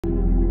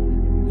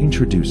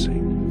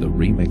Introducing the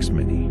Remix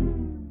Mini.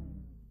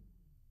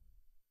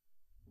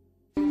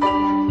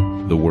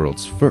 The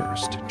world's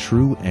first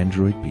true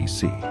Android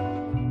PC.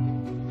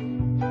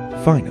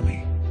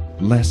 Finally,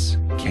 less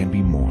can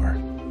be more.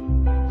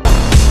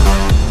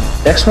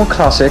 Dexmo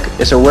Classic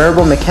is a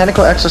wearable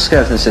mechanical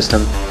exoskeleton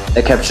system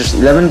that captures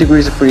 11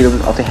 degrees of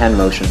freedom of the hand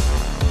motion,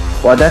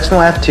 while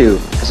Dexmo F2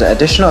 has an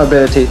additional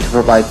ability to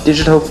provide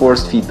digital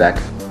force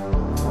feedback.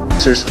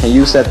 Users can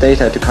use that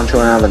data to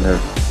control an avatar.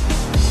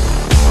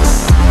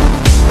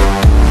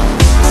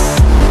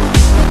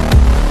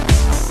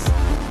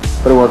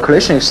 But when a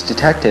collision is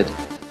detected,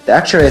 the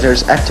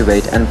actuators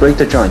activate and break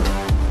the joint,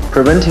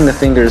 preventing the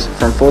fingers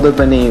from folded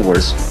bending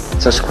inwards,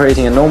 thus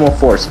creating a normal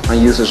force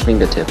on user's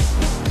fingertip.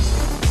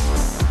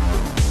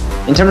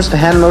 In terms of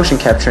hand motion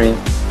capturing,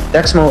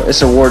 Dexmo is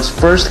the world's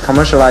first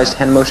commercialized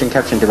hand motion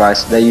capturing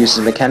device that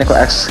uses mechanical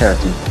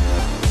exoskeleton.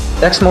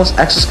 Dexmo's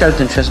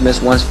exoskeleton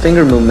transmits one's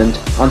finger movement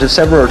onto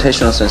several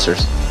rotational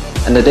sensors,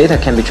 and the data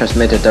can be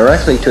transmitted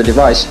directly to a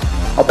device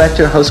or back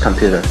to a host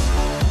computer,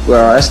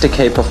 where our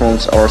SDK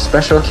performs our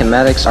special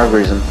kinematics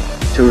algorithm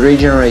to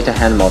regenerate a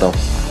hand model.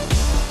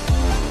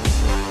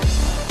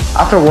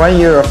 After 1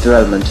 year of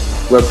development,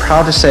 we're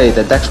proud to say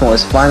that Dexmo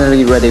is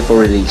finally ready for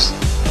release.